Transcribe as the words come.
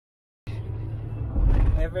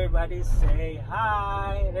Everybody say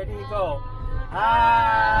hi. Ready, go.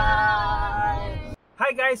 Hi.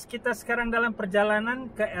 Hai guys, kita sekarang dalam perjalanan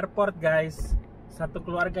ke airport guys. Satu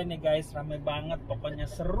keluarga nih guys, rame banget. Pokoknya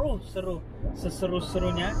seru-seru,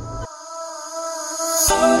 seseru-serunya.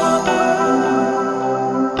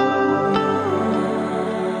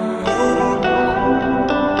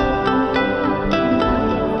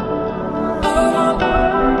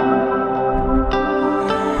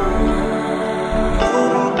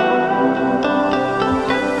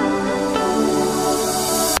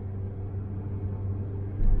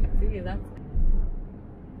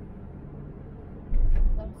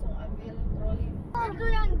 Itu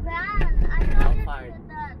yang van. I thought you did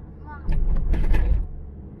that.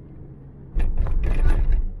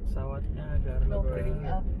 Pesawatnya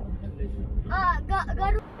Garuda.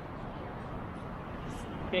 Garuda.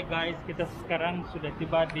 Oke guys, kita sekarang sudah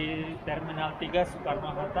tiba di Terminal 3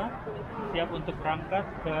 Soekarno-Hatta, siap untuk berangkat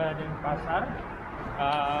ke Denpasar.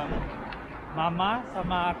 Mama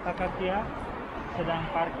sama kakak Kia sedang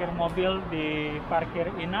parkir mobil di parkir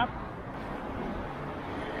inap.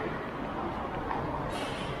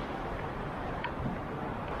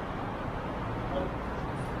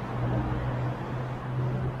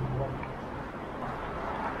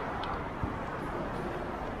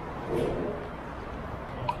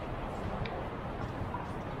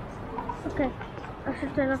 Okay, I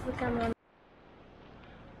should turn off the camera.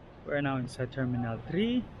 We're now inside Terminal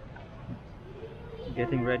 3,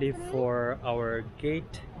 getting ready for our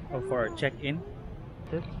gate or for our check-in.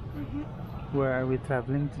 Where are we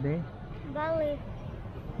traveling today? Bali.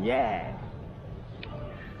 Yeah!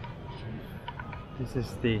 This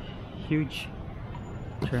is the huge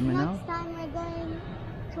terminal. Next time we're going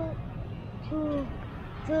to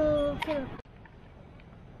Philippines.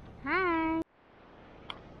 Hi.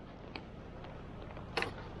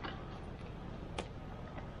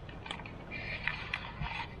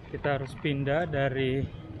 Kita harus pindah dari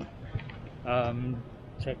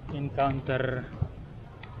check-in counter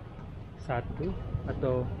 1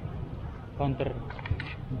 atau counter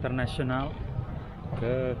internasional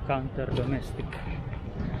ke counter domestik.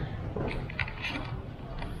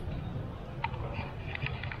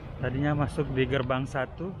 Tadinya masuk di gerbang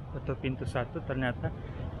 1 atau pintu 1, ternyata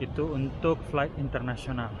itu untuk flight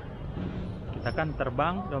internasional. Kita kan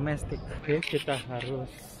terbang domestik. Oke, kita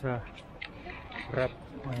harus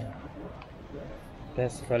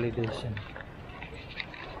test validation.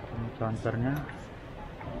 Ini counternya.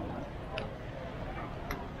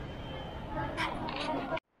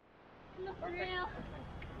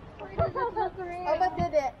 Apa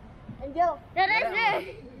did it? Angel. That is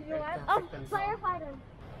it. Oh, firefighter.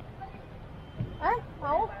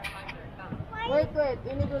 Mau? Wait,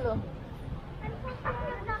 ini dulu.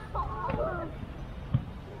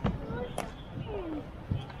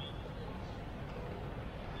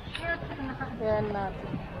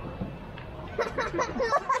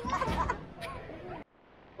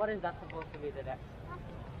 What is that supposed to be today?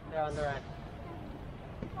 They're on the right.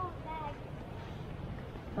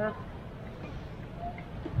 Huh?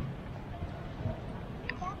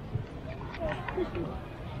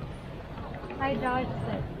 I dodged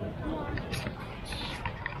it.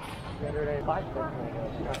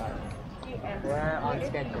 We're on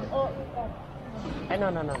schedule. No.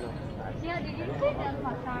 Yeah, did you say that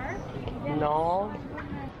Qatar? No.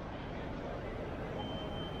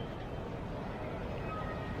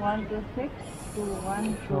 126 to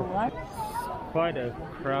 121. Quite a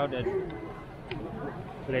crowded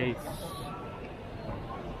place.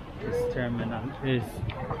 This terminal is.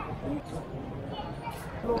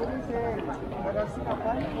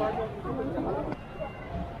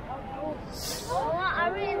 Oh,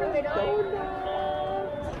 are we in the middle?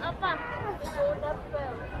 Apa?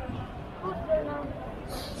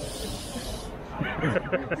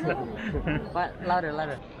 What?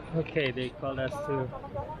 Louder. Okay, they called us to.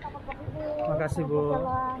 Makasih Bu.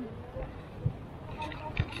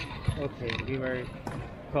 Okay, we were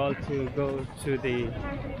called to go to the.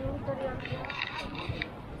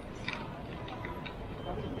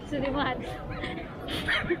 To the what?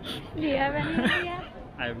 Do you have any idea?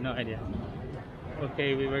 I have no idea.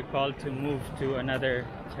 Okay, we were called to move to another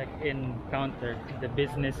check-in counter, the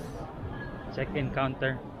business check-in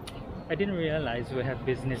counter. I didn't realize we have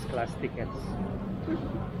business class tickets.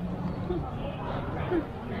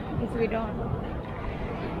 Yes, we don't.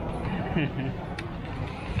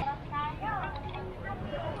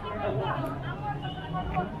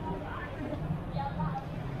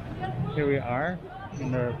 Here we are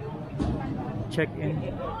in the check-in.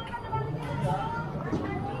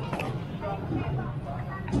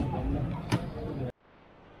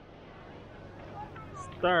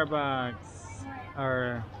 Starbucks.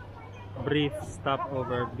 Our brief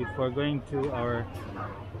stopover before going to our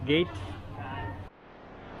gate.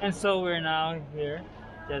 And so we're now here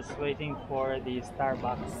just waiting for the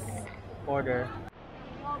Starbucks order.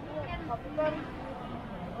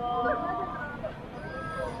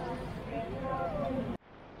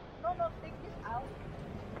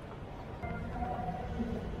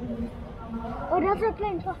 Oh, that's our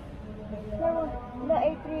plane. The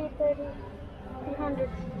A330 300.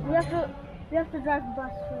 We have to drive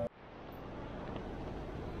bus first.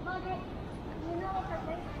 You know what's our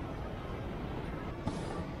plane?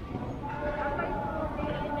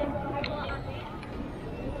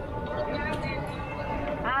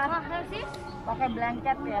 Pakai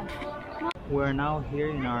blanket ya. We're now here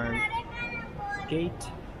in our gate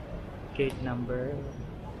number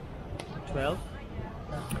 12.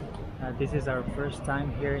 This is our first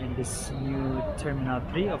time here in this new Terminal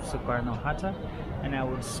 3 of Soekarno-Hatta, and I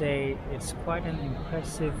would say it's quite an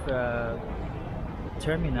impressive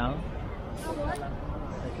terminal.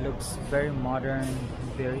 It looks very modern,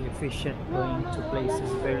 very efficient, going to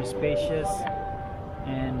places, very spacious,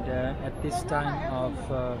 and at this time of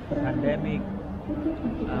pandemic,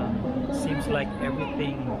 seems like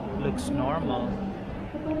everything looks normal,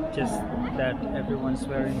 just that everyone's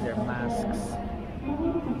wearing their masks.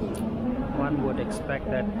 One would expect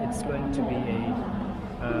that it's going to be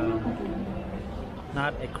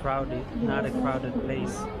not a crowded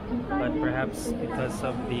place, but perhaps because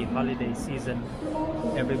of the holiday season,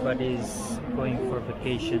 everybody's going for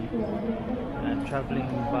vacation, traveling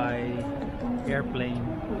by airplane.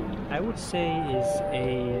 I would say is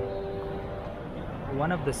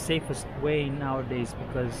one of the safest way nowadays,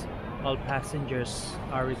 because all passengers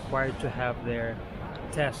are required to have their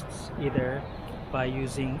tests either by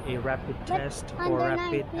using a rapid test or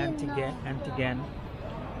rapid antigen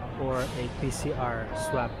or a PCR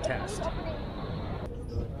swab test.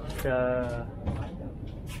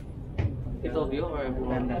 He told you or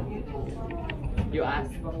you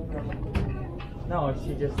asked? No,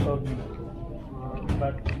 she just told me.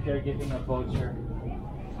 But they're giving a voucher,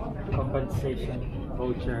 compensation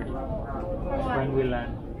voucher when we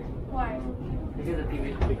land. Why? Because the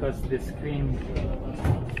TV. Because the screen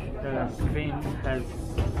has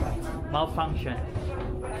malfunctioned.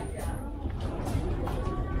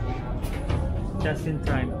 Just in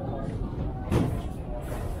time.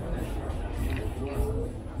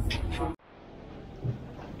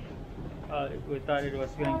 We thought it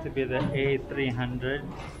was going to be the A300,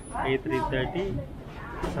 A330.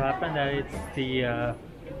 So happened that it's the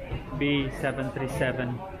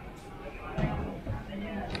B737.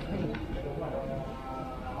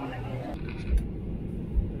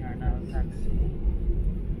 We are now taxiing.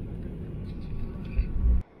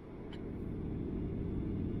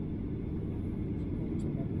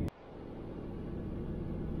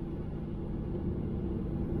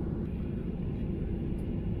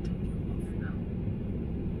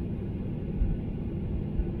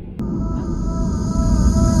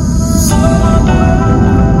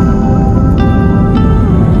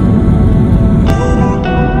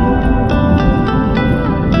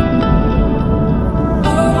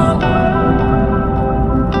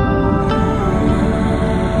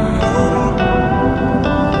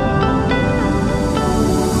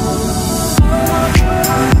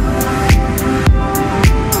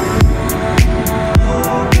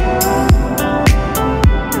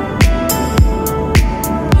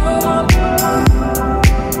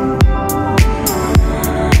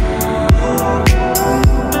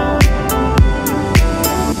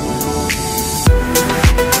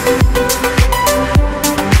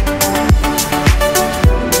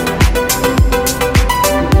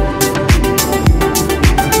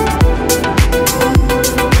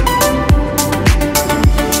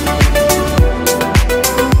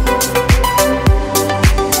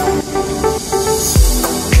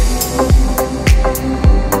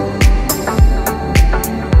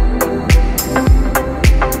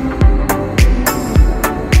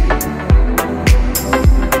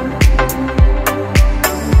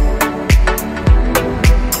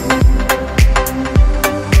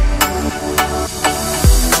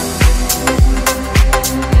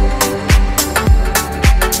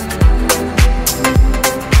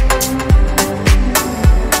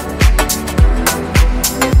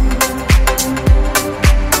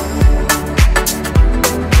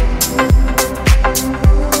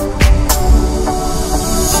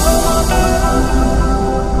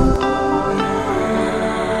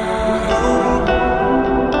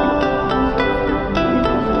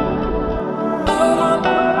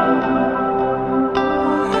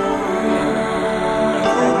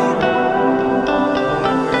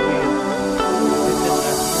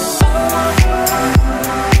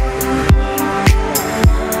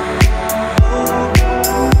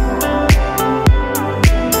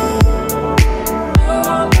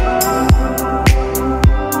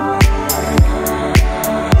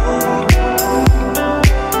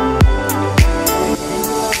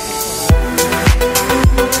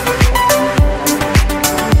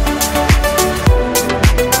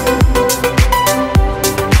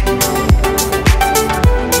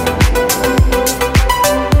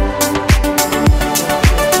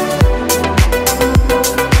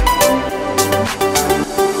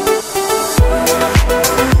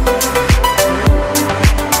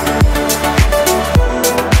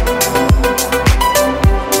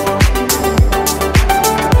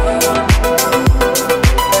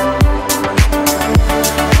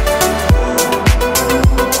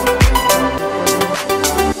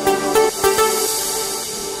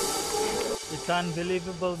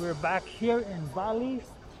 unbelievable. We're back here in Bali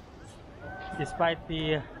despite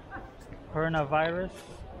the coronavirus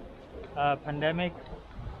pandemic.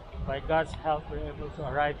 By God's help, we're able to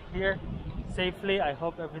arrive here safely. I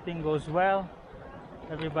hope everything goes well.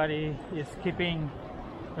 Everybody is keeping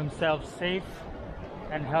themselves safe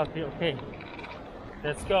and healthy. Okay,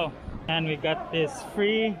 let's go. And we got this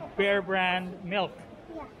free Bear brand milk.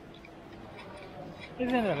 Yeah.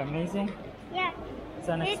 Isn't that amazing? Yeah. It's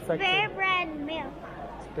unexpected. It's Bear brand milk.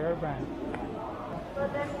 It's Bear brand. So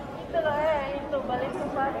then, ito lang ito, balik sa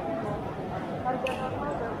balik mo. Harga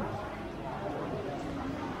normal daw.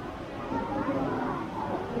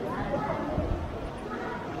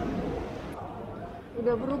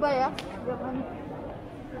 Udah berubah ya? Udah kan?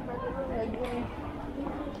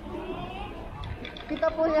 Kita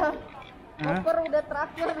punya koper udah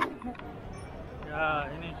terakhir. Ya,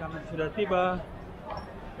 ini kami sudah tiba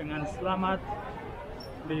dengan selamat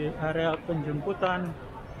di area penjemputan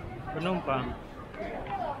penumpang.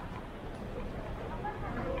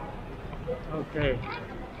 Okay,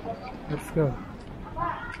 let's go.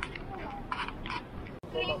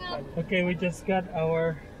 Okay, we just got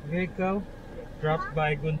our vehicle dropped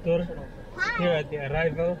by Guntur here at the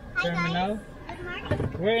arrival terminal.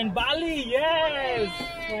 We're in Bali, yes!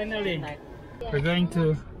 Finally. We're going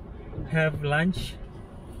to have lunch.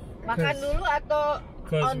 Makan dulu atau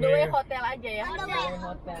on the way hotel aja ya?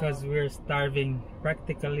 Because we're starving,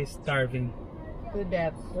 practically starving. To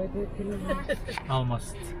death.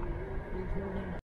 Almost.